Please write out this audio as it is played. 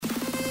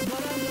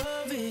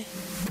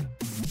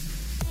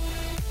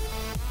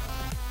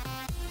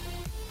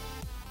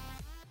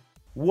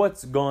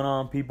What's going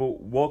on, people?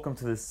 Welcome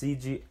to the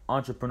CG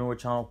Entrepreneur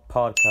Channel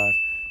podcast,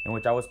 in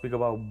which I will speak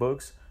about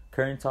books,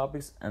 current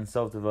topics, and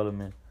self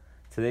development.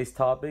 Today's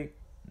topic: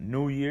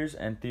 New Year's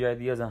and 3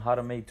 ideas on how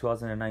to make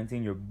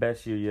 2019 your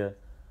best year yet.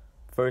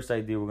 First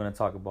idea we're going to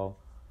talk about: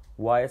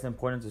 why it's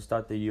important to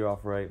start the year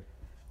off right.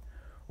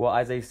 Well,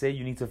 as they say,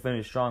 you need to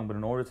finish strong, but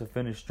in order to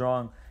finish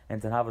strong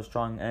and to have a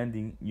strong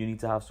ending, you need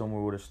to have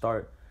somewhere where to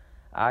start.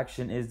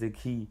 Action is the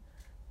key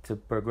to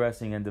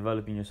progressing and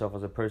developing yourself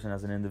as a person,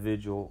 as an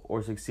individual,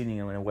 or succeeding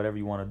in whatever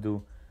you want to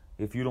do.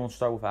 If you don't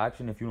start with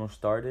action, if you don't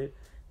start it,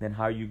 then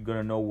how are you going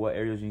to know what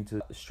areas you need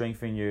to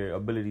strengthen your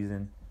abilities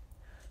in?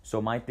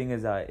 So my thing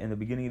is that in the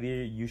beginning of the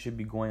year, you should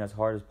be going as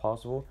hard as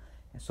possible,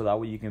 so that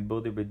way you can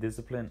build up your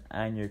discipline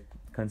and your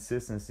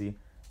consistency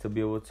to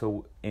be able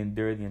to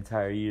endure the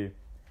entire year.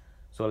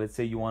 So let's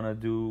say you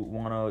want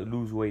to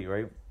lose weight,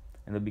 right?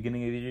 In the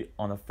beginning of the year,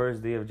 on the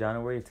first day of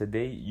January,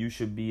 today, you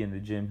should be in the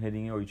gym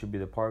hitting it, or you should be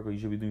at the park, or you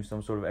should be doing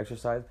some sort of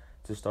exercise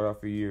to start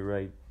off your year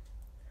right.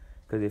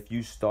 Because if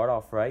you start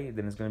off right,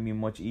 then it's going to be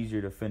much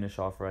easier to finish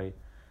off right.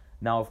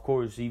 Now, of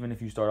course, even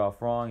if you start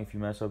off wrong, if you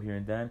mess up here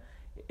and then,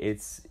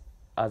 it's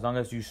as long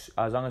as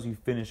you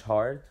finish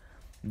hard,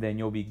 then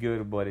you'll be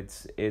good. But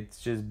it's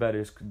just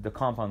better. It's the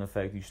compound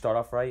effect. You start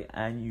off right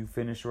and you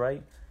finish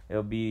right,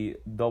 it'll be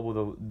double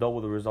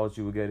the results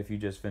you would get if you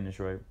just finish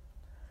right.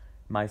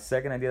 My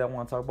second idea that I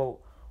want to talk about: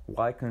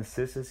 why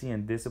consistency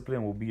and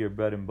discipline will be your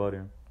bread and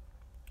butter.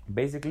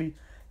 Basically,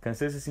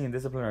 consistency and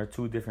discipline are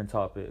two different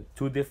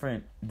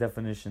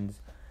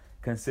definitions.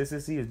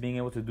 Consistency is being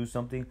able to do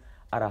something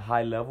at a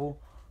high level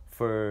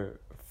for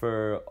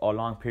a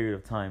long period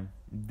of time.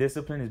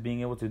 Discipline is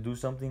being able to do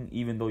something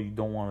even though you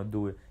don't want to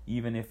do it,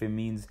 even if it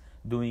means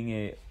doing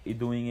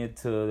it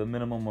to the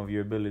minimum of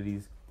your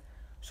abilities.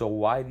 So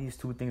why these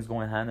two things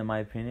go in hand, in my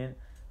opinion?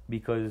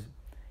 Because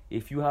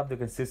if you have the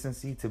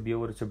consistency to be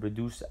able to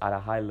produce at a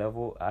high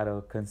level at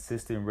a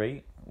consistent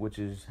rate, which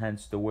is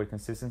hence the word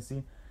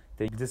consistency,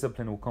 then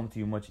discipline will come to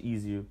you much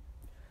easier,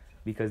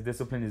 because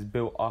discipline is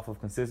built off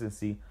of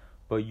consistency.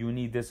 But you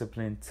need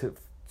discipline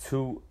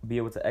to be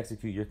able to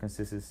execute your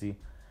consistency.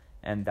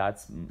 And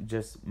that's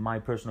just my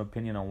personal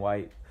opinion on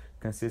why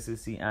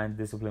consistency and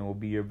discipline will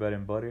be your bread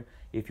and butter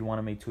if you want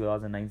to make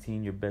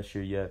 2019 your best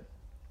year yet.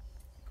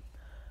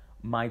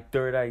 My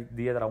third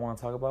idea that I want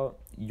to talk about: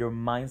 your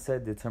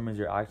mindset determines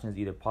your actions,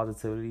 either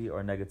positively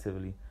or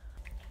negatively.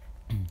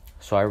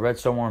 So I read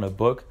somewhere in a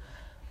book,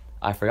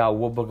 I forgot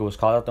what book it was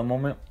called at the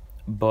moment,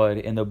 but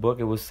in the book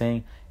it was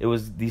saying it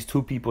was these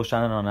two people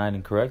shining on an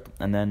island, correct?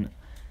 And then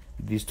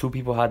these two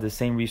people had the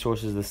same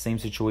resources, the same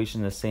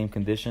situation, the same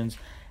conditions,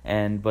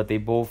 but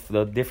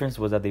the difference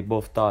was that they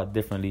both thought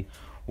differently.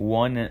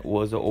 One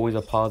was always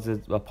a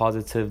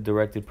positive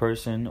directed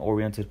person,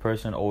 oriented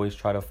person, always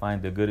try to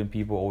find the good in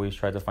people, always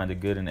try to find the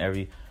good in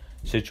every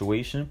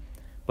situation.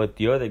 But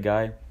the other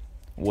guy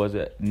was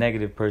a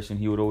negative person.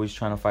 He would always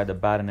try to find the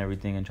bad in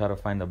everything and try to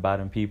find the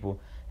bad in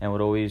people, and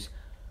would always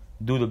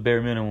do the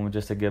bare minimum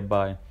just to get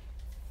by.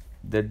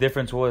 The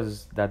difference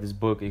was that this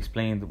book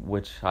explained,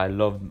 which I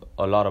loved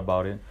a lot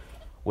about it,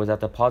 was that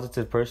the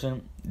positive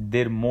person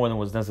did more than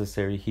was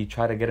necessary. He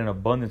tried to get an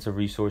abundance of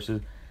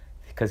resources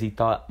because he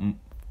thought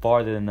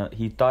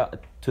he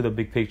thought to the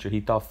big picture.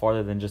 He thought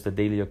farther than just the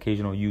daily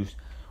occasional use.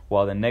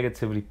 While the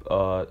negatively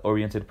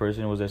oriented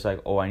person was just like,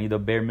 oh, I need the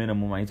bare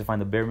minimum. I need to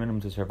find the bare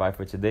minimum to survive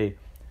for today.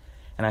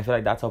 And I feel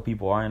like that's how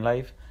people are in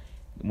life.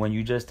 When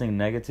you just think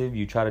negative,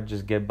 you try to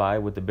just get by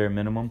with the bare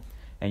minimum,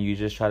 and you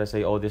just try to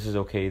say, oh, this is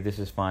okay, this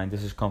is fine,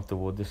 this is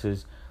comfortable, this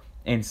is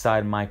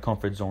inside my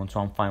comfort zone, so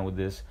I'm fine with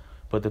this.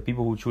 But the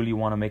people who truly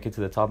want to make it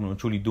to the top, and who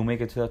truly do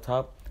make it to the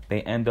top,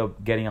 they end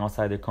up getting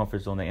outside their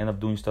comfort zone. They end up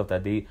doing stuff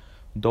that they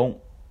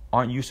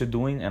aren't used to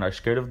doing and are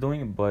scared of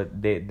doing,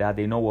 but that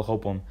they know will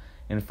help them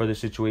in further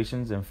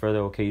situations and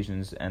further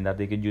occasions, and that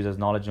they could use as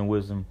knowledge and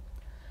wisdom.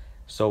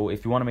 So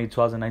if you want to make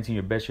 2019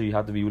 your best year, you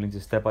have to be willing to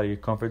step out of your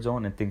comfort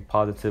zone and think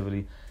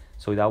positively,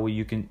 so that way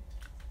you can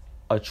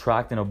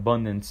attract an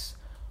abundance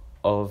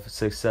of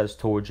success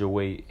towards your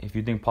way. If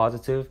you think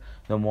positive,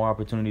 the more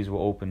opportunities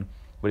will open.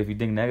 But if you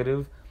think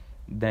negative,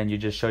 then you're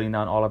just shutting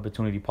down all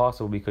opportunity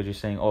possible, because you're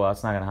saying, oh,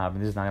 that's not going to happen,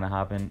 this is not going to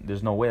happen,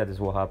 there's no way that this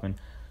will happen.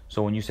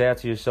 So when you say that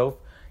to yourself,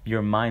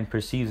 your mind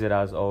perceives it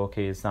as, oh,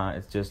 okay,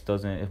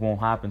 it won't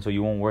happen, so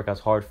you won't work as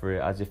hard for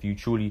it. As if you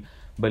truly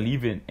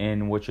believe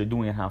in what you're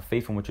doing and have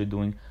faith in what you're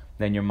doing,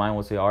 then your mind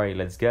will say, all right,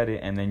 let's get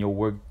it, and then you'll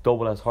work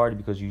double as hard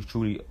because you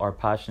truly are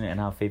passionate and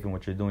have faith in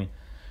what you're doing.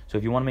 So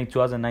if you want to make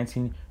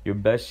 2019 your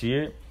best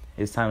year,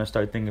 it's time to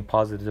start thinking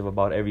positive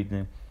about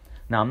everything.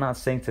 Now, I'm not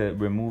saying to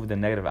remove the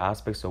negative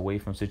aspects away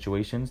from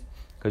situations,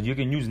 because you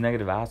can use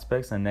negative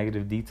aspects and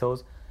negative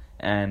details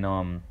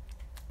and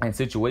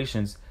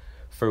situations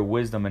for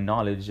wisdom and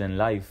knowledge and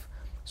life,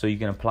 so you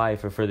can apply it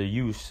for further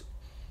use.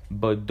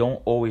 But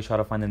don't always try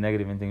to find the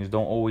negative in things.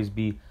 Don't always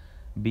be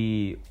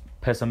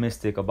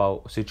pessimistic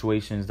about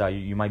situations that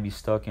you might be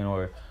stuck in,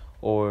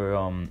 or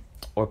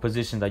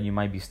positions that you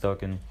might be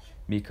stuck in,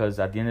 because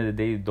at the end of the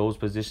day, those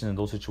positions and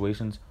those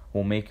situations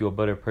will make you a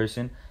better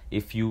person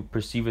if you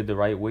perceive it the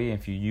right way,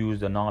 if you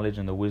use the knowledge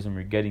and the wisdom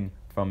you're getting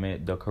from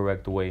it the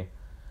correct way.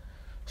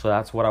 So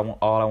that's what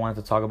all I wanted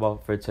to talk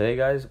about for today,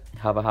 guys.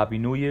 Have a happy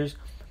New Year's.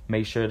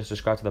 Make sure to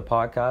subscribe to the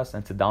podcast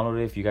and to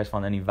download it if you guys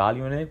found any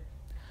value in it.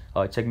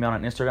 Check me out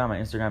on Instagram. My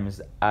Instagram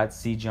is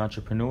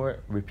 @CGEntrepreneur.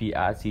 Repeat,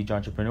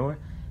 @CGEntrepreneur.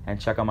 And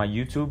check out my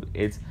YouTube.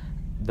 It's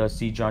the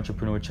CG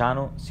Entrepreneur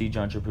channel. CG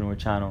Entrepreneur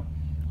channel.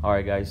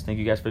 Alright, guys. Thank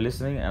you guys for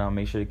listening. And I'll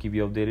make sure to keep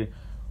you updated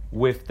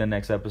with the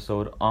next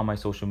episode on my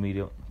social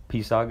media.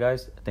 Peace out,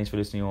 guys. Thanks for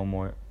listening one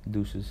more.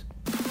 Deuces.